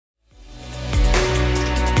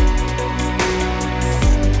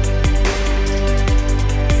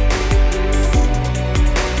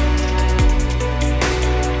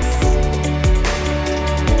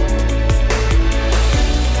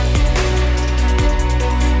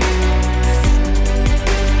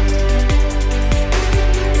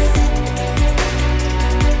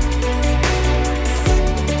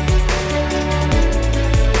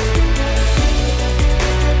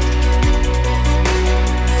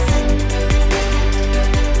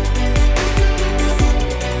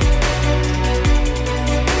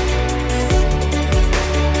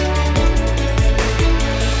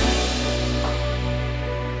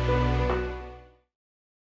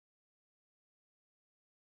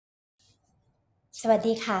สวัส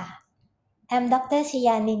ดีค่ะ I'm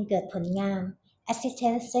Dr.Chayanin Kerdpholngarm,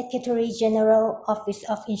 Assistant Secretary General Office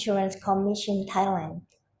of Insurance Commission Thailand,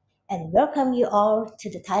 and welcome you all to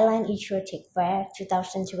the Thailand InsurTech Fair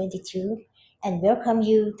 2022 and welcome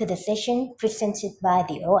you to the session presented by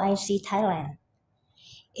the OIC Thailand.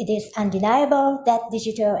 It is undeniable that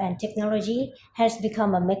digital and technology has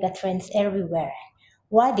become a mega trend everywhere.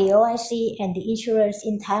 While the OIC and the insurers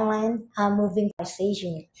in Thailand are moving for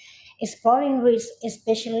precision, exploring risks,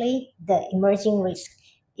 especially the emerging risks,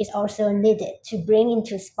 is also needed to bring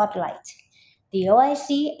into spotlight. The OIC,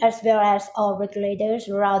 as well as all regulators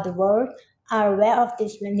around the world, are aware of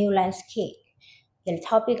this new landscape. The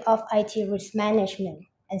topic of IT risk management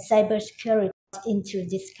and cybersecurity into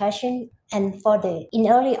discussion, and in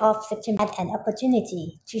early of September had an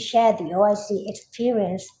opportunity to share the OIC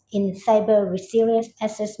experience in cyber resilience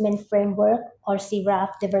assessment framework or CRAF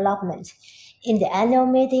development in the annual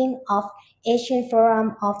meeting of Asian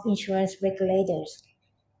Forum of Insurance Regulators.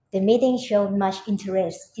 The meeting showed much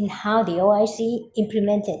interest in how the OIC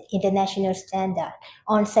implemented international standards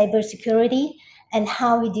on cybersecurity and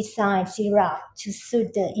how we designed CRAF to suit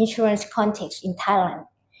the insurance context in Thailand.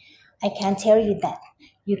 I can tell you that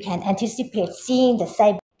you can anticipate seeing the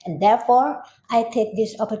cyber, and therefore I take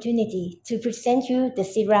this opportunity to present you the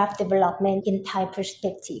CRAF development in Thai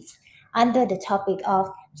perspective under the topic of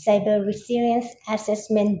cyber resilience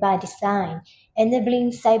assessment by design,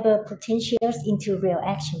 enabling cyber potentials into real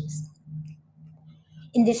actions.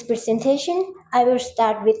 In this presentation, I will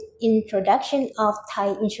start with introduction of Thai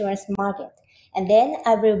insurance market, and then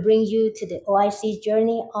I will bring you to the OIC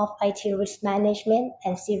journey of IT risk management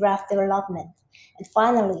and CRAF development. And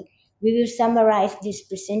finally, we will summarize this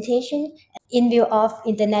presentation in view of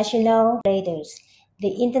international leaders.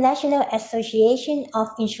 The International Association of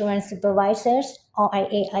Insurance Supervisors, or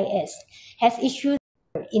IAIS, has issued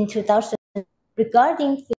in 2000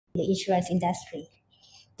 regarding the insurance industry.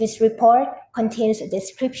 This report contains a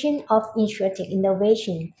description of insurtech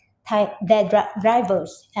innovation, their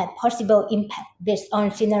drivers, and possible impact based on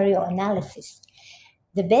scenario analysis.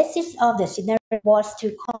 The basis of the scenario was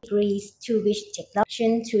to degrees to which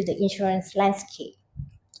technology to the insurance landscape.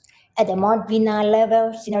 At a more benign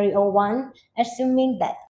level, scenario 1, assuming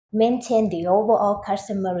that maintain the overall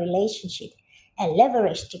customer relationship and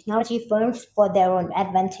leverage technology firms for their own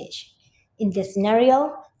advantage. In this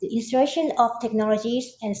scenario, the insertion of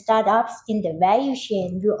technologies and startups in the value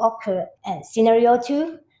chain will occur, and scenario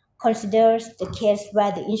 2 considers the case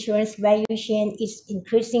where the insurance value chain is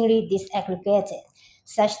increasingly disaggregated,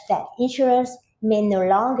 such that insurers may no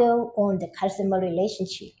longer own the customer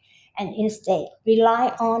relationship and instead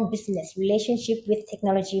rely on business relationship with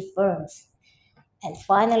technology firms. And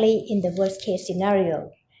finally, in the worst case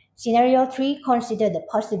scenario 3 considers the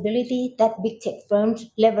possibility that big tech firms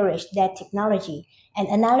leverage their technology and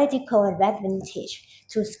analytical advantage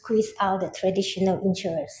to squeeze out the traditional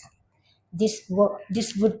insurers. This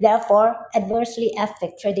would therefore adversely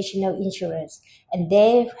affect traditional insurers, and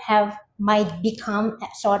they might become a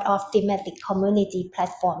sort of thematic community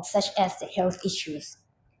platform such as the health issues.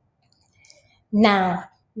 Now,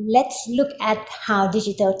 let's look at how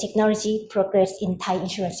digital technology progressed in Thai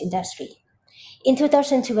insurance industry. In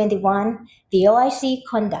 2021, the OIC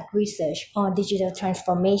conducted research on digital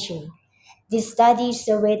transformation. This study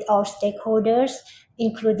surveyed all stakeholders,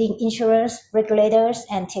 including insurers, regulators,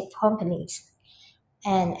 and tech companies.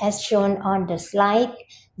 And as shown on the slide,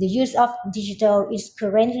 the use of digital is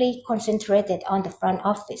currently concentrated on the front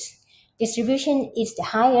office. Distribution is the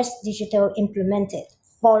highest digital implemented,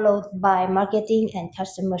 followed by marketing and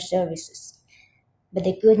customer services. But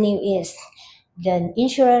the good news is the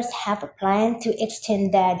insurers have a plan to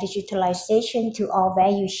extend their digitalization to all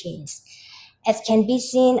value chains. As can be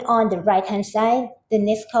seen on the right-hand side, the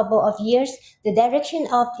next couple of years, the direction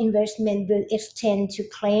of investment will extend to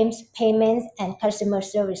claims, payments, and customer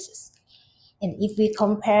services. And if we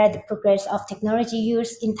compare the progress of technology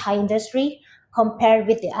use in Thai industry compared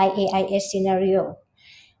with the IAIS scenario,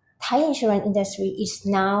 Thai insurance industry is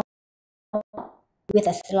now with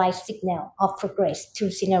a slight signal of progress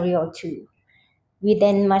to scenario 2. We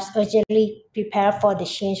then must urgently prepare for the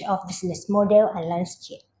change of business model and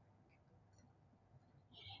landscape.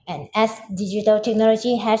 And as digital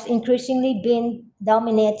technology has increasingly been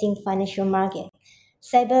dominating financial market,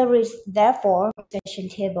 cyber risk therefore attention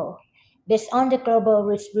table. Based on the Global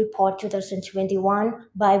Risk Report 2021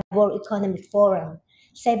 by World Economic Forum,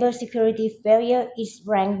 cybersecurity failure is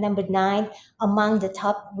ranked number 9 among the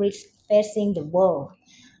top risks facing the world.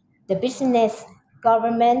 The business,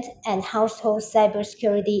 government, and household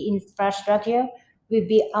cybersecurity infrastructure will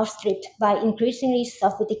be outstripped by increasingly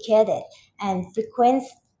sophisticated and frequent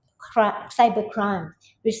cybercrime,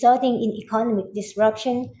 resulting in economic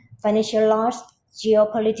disruption, financial loss,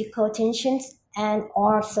 geopolitical tensions,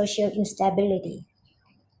 and/or social instability.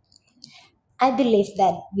 I believe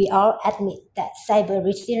that we all admit that cyber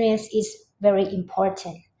resilience is very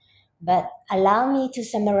important. But allow me to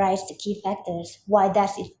summarize the key factors. Why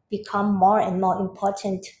does it become more and more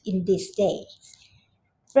important in these days?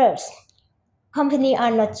 First, companies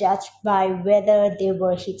are not judged by whether they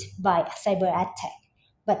were hit by a cyber attack,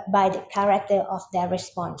 but by the character of their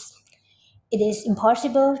response. It is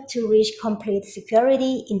impossible to reach complete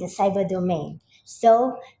security in the cyber domain,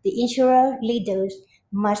 so the insurer leaders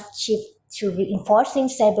must shift to reinforcing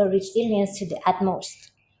cyber resilience to the utmost.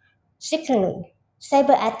 Secondly,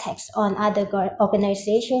 cyber attacks on other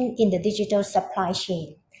organizations in the digital supply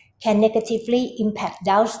chain can negatively impact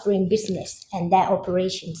downstream business and their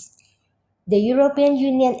operations. The European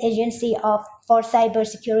Union Agency for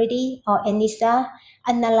Cybersecurity, or ENISA,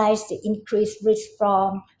 analyzed the increased risk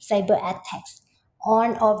from cyber attacks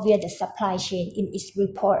on or via the supply chain in its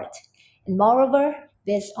report. And moreover,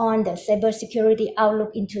 based on the cybersecurity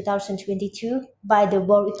outlook in 2022 by the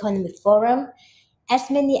World Economic Forum, as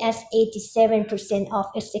many as 87% of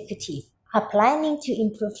executives are planning to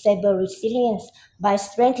improve cyber resilience by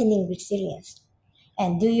strengthening resilience.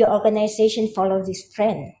 And do your organization follow this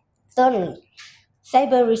trend? Thirdly,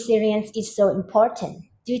 cyber resilience is so important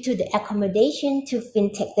due to the accommodation to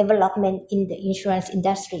fintech development in the insurance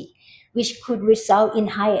industry, which could result in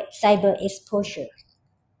higher cyber exposure.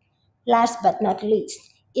 Last but not least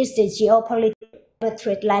is the geopolitical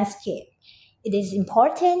threat landscape. It is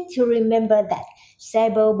important to remember that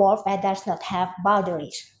cyber warfare does not have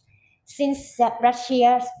boundaries. Since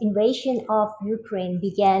Russia's invasion of Ukraine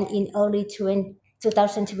began in early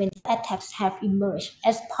 2020, attacks have emerged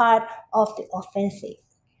as part of the offensive.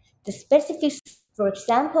 The specifics, for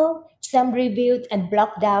example, some reviewed and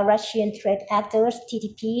blocked down Russian threat actors,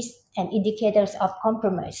 TTPs, and indicators of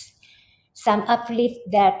compromise. Some uplift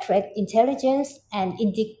their threat intelligence and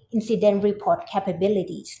incident report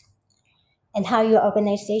capabilities. And how your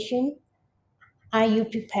organization are you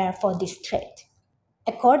prepared for this threat?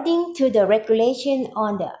 According to the regulation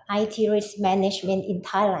on the IT risk management in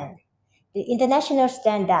Thailand, the international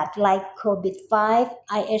standard like COVID-5,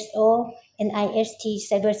 ISO, and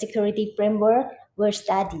IST cybersecurity framework were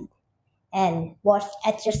studied and was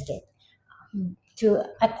adjusted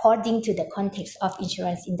according to the context of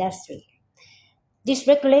insurance industry. This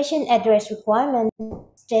regulation addressed requirements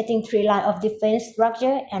stating three lines of defense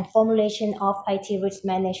structure and formulation of IT risk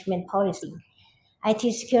management policy.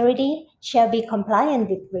 IT security shall be compliant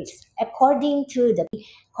with risk according to the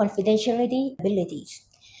confidentiality abilities.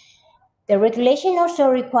 The regulation also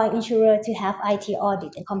requires insurers to have IT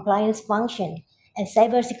audit and compliance function, and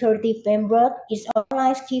cybersecurity framework is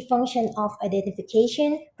organized key function of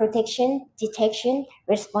identification, protection, detection,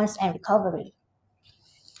 response, and recovery.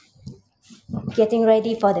 Getting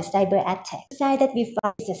ready for the cyber attack. The side that we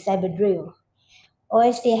find is a cyber drill.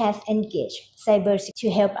 OSC has engaged cybersecurity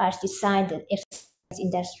to help us design the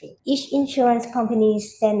industry. Each insurance company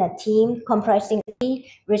sends a team comprising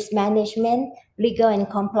risk management, legal and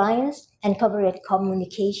compliance, and corporate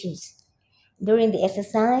communications. During the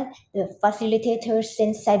exercise, the facilitators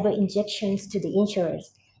sent cyber injections to the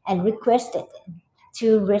insurers and requested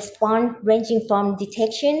to respond ranging from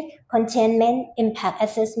detection, containment, impact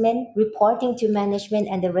assessment, reporting to management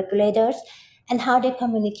and the regulators, and how they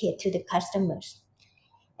communicate to the customers.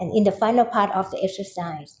 And in the final part of the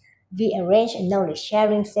exercise, we arrange a knowledge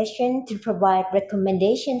sharing session to provide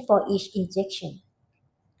recommendation for each injection.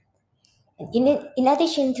 And in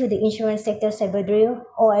addition to the insurance sector cyber drill,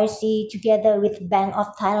 OIC together with Bank of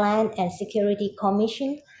Thailand and Security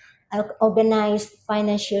Commission organized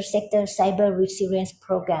financial sector cyber resilience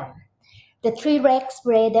program. The three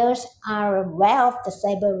regulators are aware of the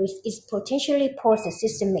cyber risk is potentially pose a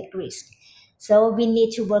systemic risk. So we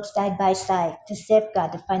need to work side by side to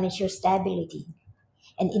safeguard the financial stability.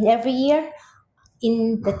 And in every year,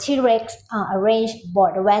 in the T-REX arranged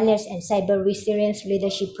board awareness and cyber resilience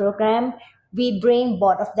leadership program, we bring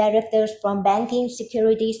board of directors from banking,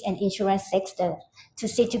 securities, and insurance sector to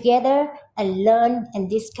sit together and learn and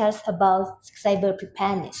discuss about cyber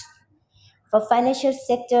preparedness. For financial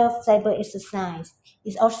sector cyber exercise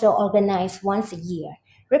is also organized once a year.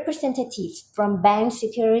 Representatives from bank,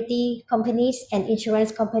 security companies, and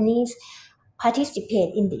insurance companies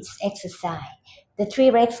participate in this exercise. The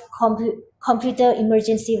three-REX Computer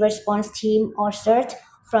Emergency Response Team or CERT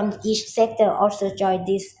from each sector also join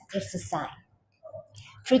this exercise.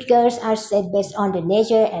 Triggers are set based on the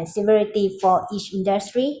nature and severity for each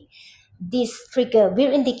industry. This trigger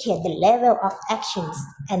will indicate the level of actions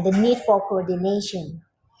and the need for coordination.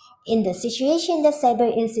 In the situation that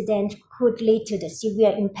cyber incident could lead to the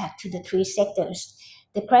severe impact to the three sectors,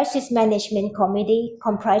 the Crisis Management Committee,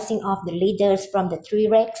 comprising of the leaders from the three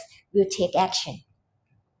regs, will take action.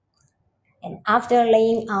 And after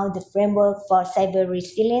laying out the framework for cyber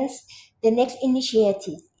resilience, the next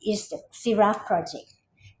initiative is the CIRAF project.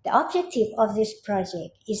 The objective of this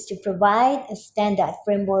project is to provide a standard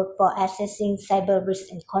framework for assessing cyber risk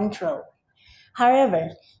and control. However,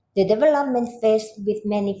 the development faced with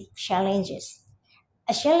many challenges.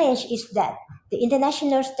 A challenge is that the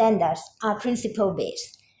international standards are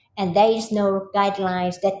principle-based, and there is no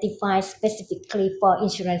guidelines that define specifically for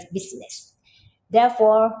insurance business.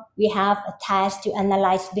 Therefore, we have a task to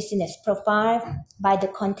analyze business profile by the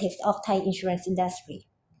context of Thai insurance industry.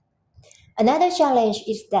 Another challenge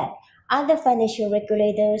is that other financial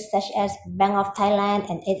regulators such as Bank of Thailand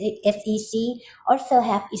and SEC also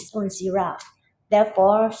have its own CIRAF.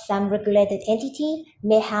 Therefore, some regulated entity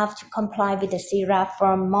may have to comply with the CIRAF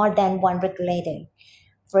from more than one regulator.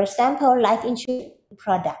 For example, life insurance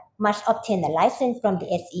product must obtain a license from the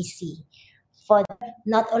SEC. For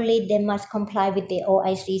not only they must comply with the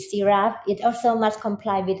OIC CIRAF, it also must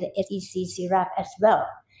comply with the SEC CIRAF as well.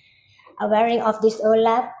 Aware of this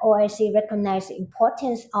overlap, OIC recognized the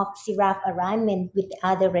importance of CIRAF alignment with the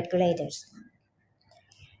other regulators.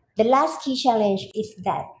 The last key challenge is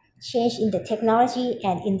that change in the technology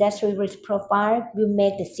and industry risk profile will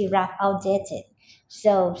make the CIRAF outdated.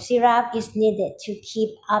 So CIRAF is needed to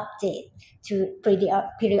keep updated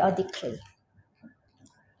periodically.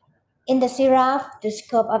 In the CIRAF, the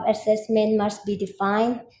scope of assessment must be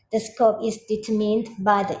defined. The scope is determined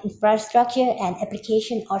by the infrastructure and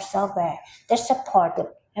application or software that support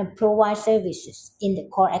and provide services in the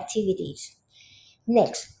core activities.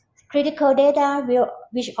 Next, critical data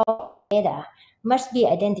which all data must be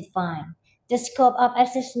identified. The scope of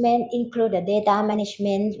assessment includes the data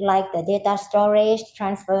management like the data storage,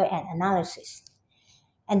 transfer, and analysis.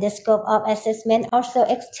 And the scope of assessment also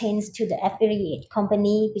extends to the affiliate,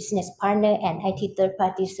 company, business partner, and IT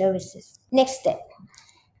third-party services. Next step.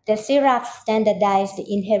 The CIRAF standardized the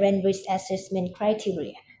inherent risk assessment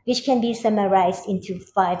criteria, which can be summarized into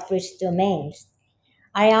 5 risk domains.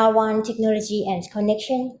 IR1, technology and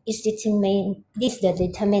connection, is the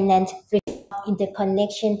determinant risk of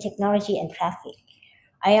interconnection, technology, and traffic.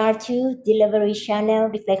 IR2, delivery channel,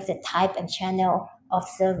 reflects the type and channel of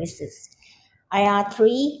services.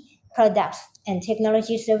 IR3, products and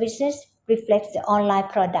technology services, reflects the online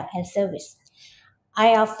product and service.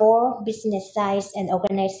 IR4, business size and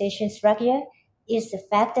organization structure, is a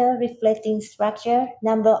factor reflecting structure,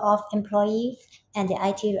 number of employees, and the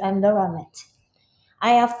IT environment.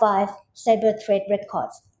 IR5, cyber threat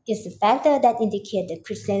records, is a factor that indicates the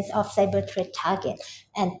presence of cyber threat target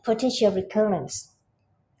and potential recurrence.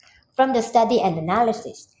 From the study and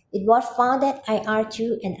analysis, it was found that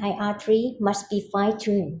IR2 and IR3 must be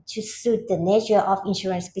fine-tuned to suit the nature of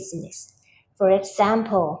insurance business. For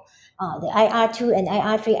example, the IR2 and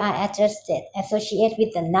IR3 are adjusted associated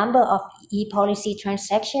with the number of e-policy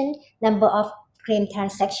transactions, number of claim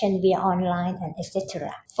transactions via online, and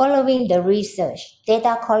etc. Following the research,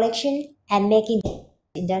 data collection, and making the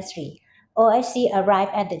industry, OIC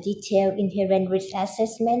arrived at the detailed inherent risk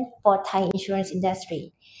assessment for Thai insurance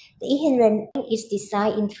industry. The inherent is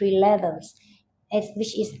designed in 3 levels,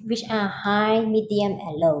 which are high, medium,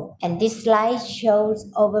 and low. And this slide shows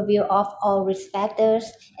overview of all risk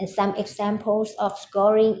factors and some examples of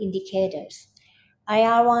scoring indicators.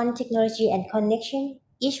 IR1, technology and connection.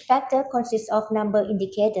 Each factor consists of number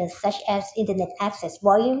indicators such as internet access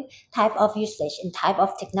volume, type of usage, and type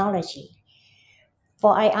of technology.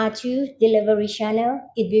 For IR2, delivery channel,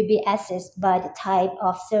 it will be assessed by the type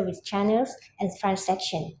of service channels and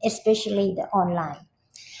transaction, especially the online.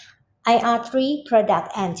 IR3,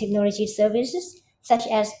 product and technology services, such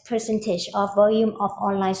as percentage of volume of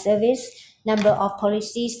online service, number of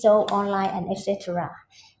policies sold online, and etc.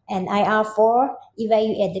 And IR4,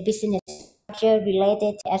 evaluate the business structure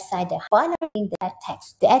related to assign the following the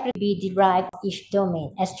text. The aggregate be derived of each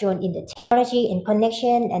domain, as shown in the technology and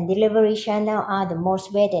connection and delivery channel are the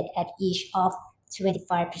most weighted at each of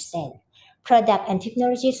 25%. Product and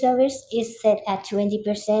technology service is set at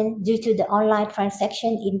 20% due to the online transaction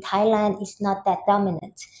in Thailand is not that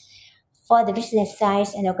dominant. For the business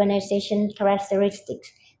size and organization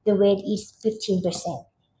characteristics, the weight is 15%,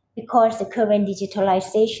 because the current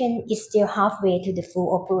digitalization is still halfway to the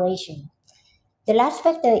full operation. The last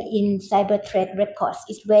factor in cyber threat records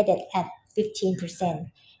is weighted at 15%,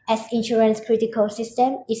 as insurance critical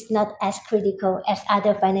system is not as critical as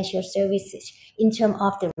other financial services in terms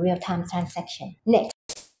of the real-time transaction. Next,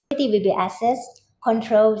 security will be assessed.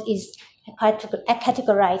 Control is are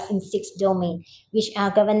categorized in 6 domains, which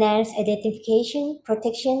are governance, identification,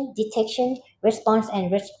 protection, detection, response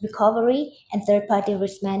and risk recovery, and third-party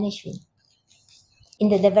risk management. In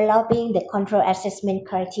the developing the control assessment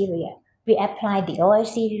criteria, we apply the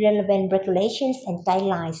OIC relevant regulations and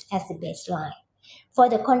guidelines as the baseline. For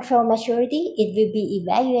the control maturity, it will be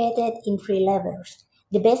evaluated in 3 levels.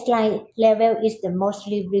 The baseline level is the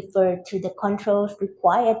mostly referred to the controls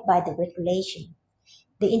required by the regulation.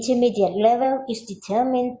 The intermediate level is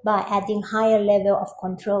determined by adding higher level of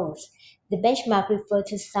controls. The benchmark refers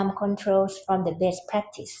to some controls from the best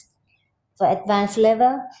practice. For advanced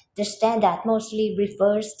level, the standard mostly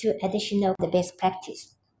refers to additional the best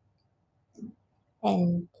practice.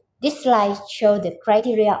 And this slide shows the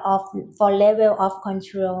criteria for level of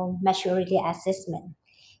control maturity assessment.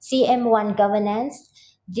 CM1 governance.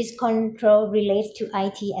 This control relates to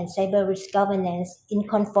IT and cyber risk governance in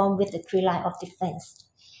conform with the 3 lines of defense.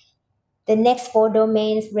 The next 4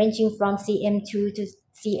 domains ranging from CM2 to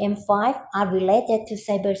CM5 are related to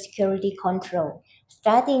cybersecurity control,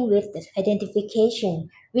 starting with the identification,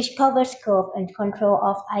 which covers scope and control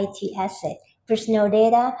of IT assets, personal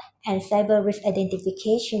data, and cyber risk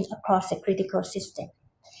identification across the critical system.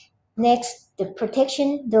 Next, the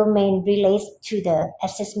protection domain relates to the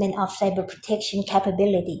assessment of cyber protection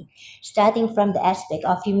capability, starting from the aspect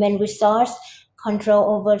of human resource,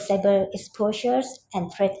 control over cyber exposures,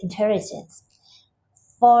 and threat intelligence.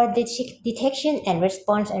 For detection and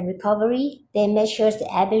response and recovery, they measure the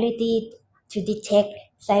ability to detect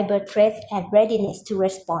cyber threats and readiness to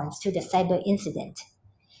respond to the cyber incident.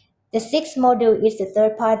 The 6th module is the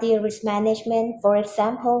third-party risk management, for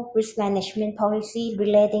example, risk management policy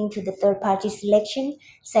relating to the third-party selection,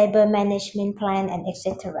 cyber management plan, and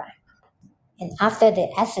etc. And after the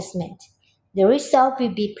assessment, the result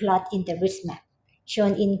will be plotted in the risk map,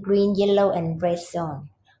 shown in green, yellow, and red zone.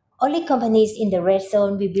 Only companies in the red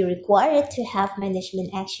zone will be required to have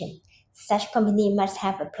management action. Such company must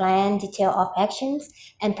have a plan, detail of actions,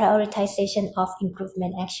 and prioritization of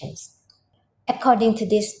improvement actions. According to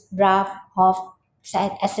this draft of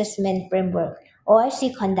site assessment framework,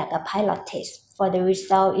 OIC conduct a pilot test. For the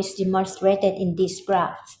result is demonstrated in this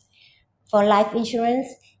graph. For life insurance,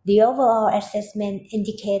 the overall assessment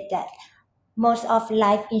indicates that most of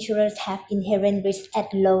life insurers have inherent risk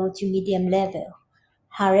at low to medium level.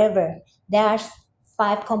 However, there are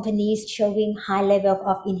 5 companies showing high level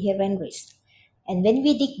of inherent risk. And when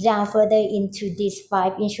we dig down further into these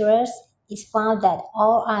 5 insurers, it's found that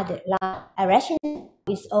all other irrational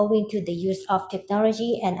is owing to the use of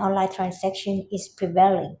technology and online transaction is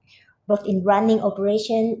prevailing, both in running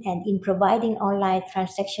operation and in providing online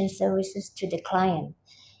transaction services to the client.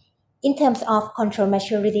 In terms of control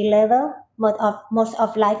maturity level, most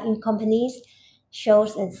of life in companies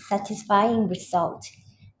shows a satisfying result.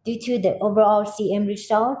 Due to the overall CM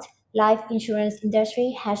result, life insurance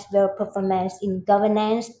industry has well performance in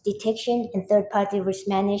governance, detection, and third-party risk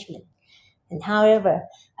management. And however,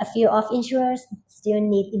 a few of insurers still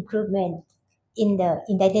need improvement in the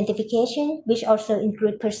identification, which also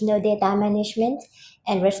include personal data management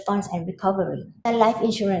and response and recovery. And life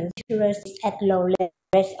insurance is at low level.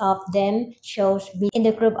 The rest of them shows in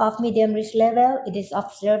the group of medium risk level, it is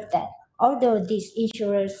observed that although these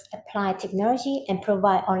insurers apply technology and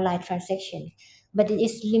provide online transaction, but it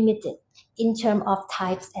is limited in terms of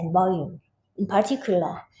types and volume. In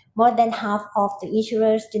particular, more than half of the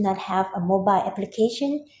insurers do not have a mobile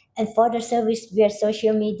application, and further service via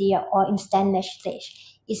social media or instant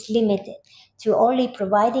message is limited to only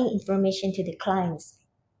providing information to the clients.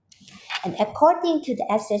 And according to the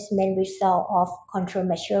assessment result of control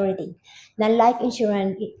maturity, non-life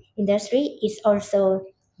insurance industry is also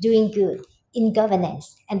doing good in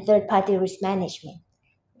governance and third-party risk management.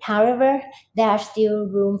 However, there are still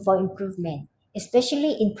room for improvement,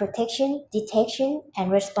 especially in protection, detection,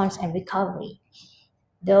 and response and recovery.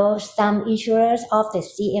 Though some insurers of the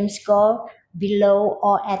CM score below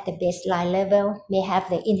or at the baseline level may have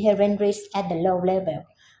the inherent risk at the low level,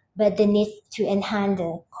 but the need to enhance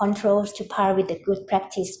the controls to par with the good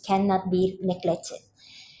practice cannot be neglected.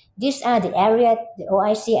 These are the areas the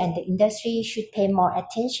OIC and the industry should pay more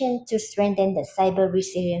attention to strengthen the cyber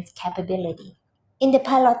resilience capability. In the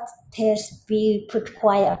pilot test, we put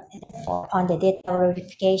quite an effort on the data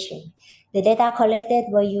verification. The data collected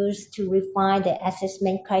were used to refine the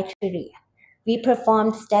assessment criteria. We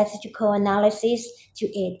performed statistical analysis to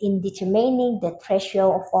aid in determining the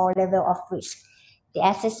threshold for level of risk. The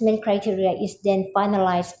assessment criteria is then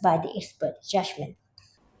finalized by the expert judgment.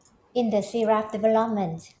 In the CRAF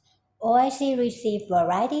development, OIC received a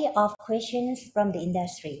variety of questions from the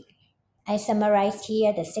industry. I summarized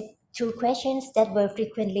here the 2 questions that were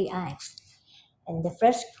frequently asked. And the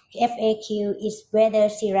first FAQ is whether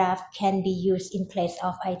CRAF can be used in place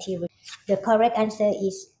of IT. The correct answer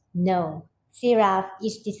is no. CRAF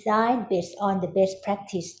is designed based on the best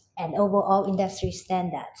practice and overall industry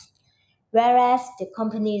standards, whereas the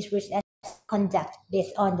company's risk conduct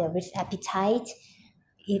based on the risk appetite,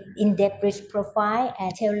 in-depth risk profile,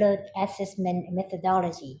 and tailored assessment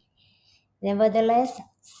methodology. Nevertheless,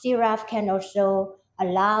 CRAF can also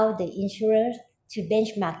allow the insurer to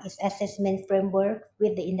benchmark its assessment framework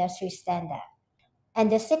with the industry standard.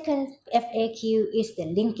 And the second FAQ is the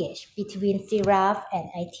linkage between CRAF and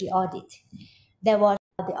IT audit. That was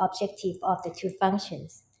the objective of the two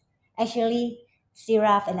functions. Actually,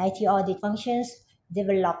 CRAF and IT audit functions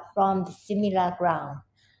developed from the similar ground,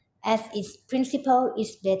 as its principle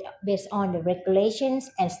is based on the regulations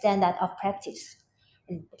and standard of practice.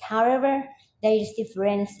 However, there is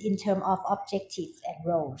difference in terms of objectives and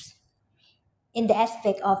roles. In the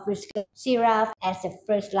aspect of risk, CRAF as the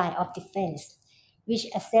first line of defense, which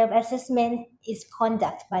a self-assessment is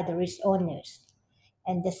conducted by the risk owners.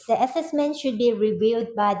 And the assessment should be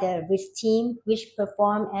reviewed by the risk team, which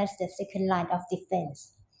perform as the second line of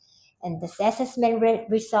defense. And the assessment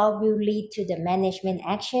result will lead to the management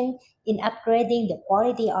action in upgrading the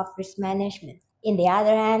quality of risk management. In the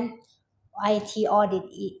other hand, IT audit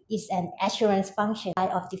is an assurance function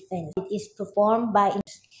of defense. It is performed by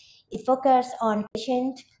it focuses on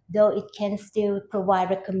patient, though it can still provide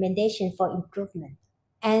recommendation for improvement.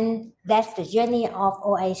 And that's the journey of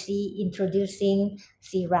OIC introducing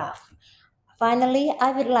CRAF. Finally,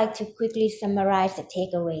 I would like to quickly summarize the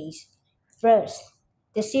takeaways. First,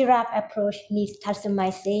 the CRAF approach needs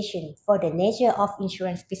customization for the nature of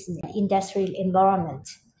insurance business and industrial environment.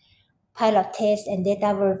 Pilot test and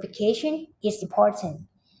data verification is important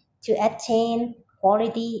to attain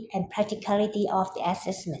quality and practicality of the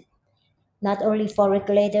assessment, not only for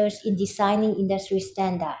regulators in designing industry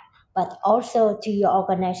standard, but also to your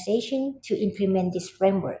organization to implement this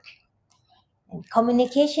framework. And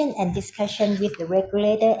communication and discussion with the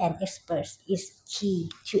regulator and experts is key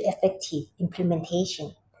to effective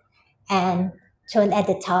implementation. And shown at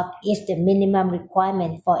the top is the minimum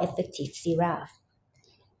requirement for effective CRAF.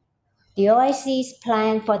 The OIC's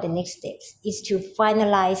plan for the next steps is to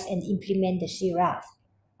finalize and implement the CRAF.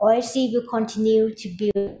 OIC will continue to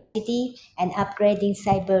build capacity and upgrading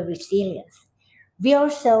cyber resilience. We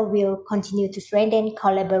also will continue to strengthen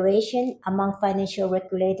collaboration among financial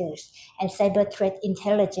regulators and cyber threat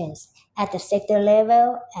intelligence at the sector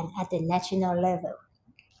level and at the national level.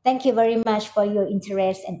 Thank you very much for your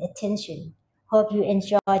interest and attention. Hope you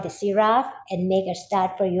enjoy the CRAF and make a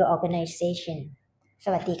start for your organization. ส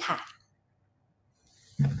วัสดีค่ะ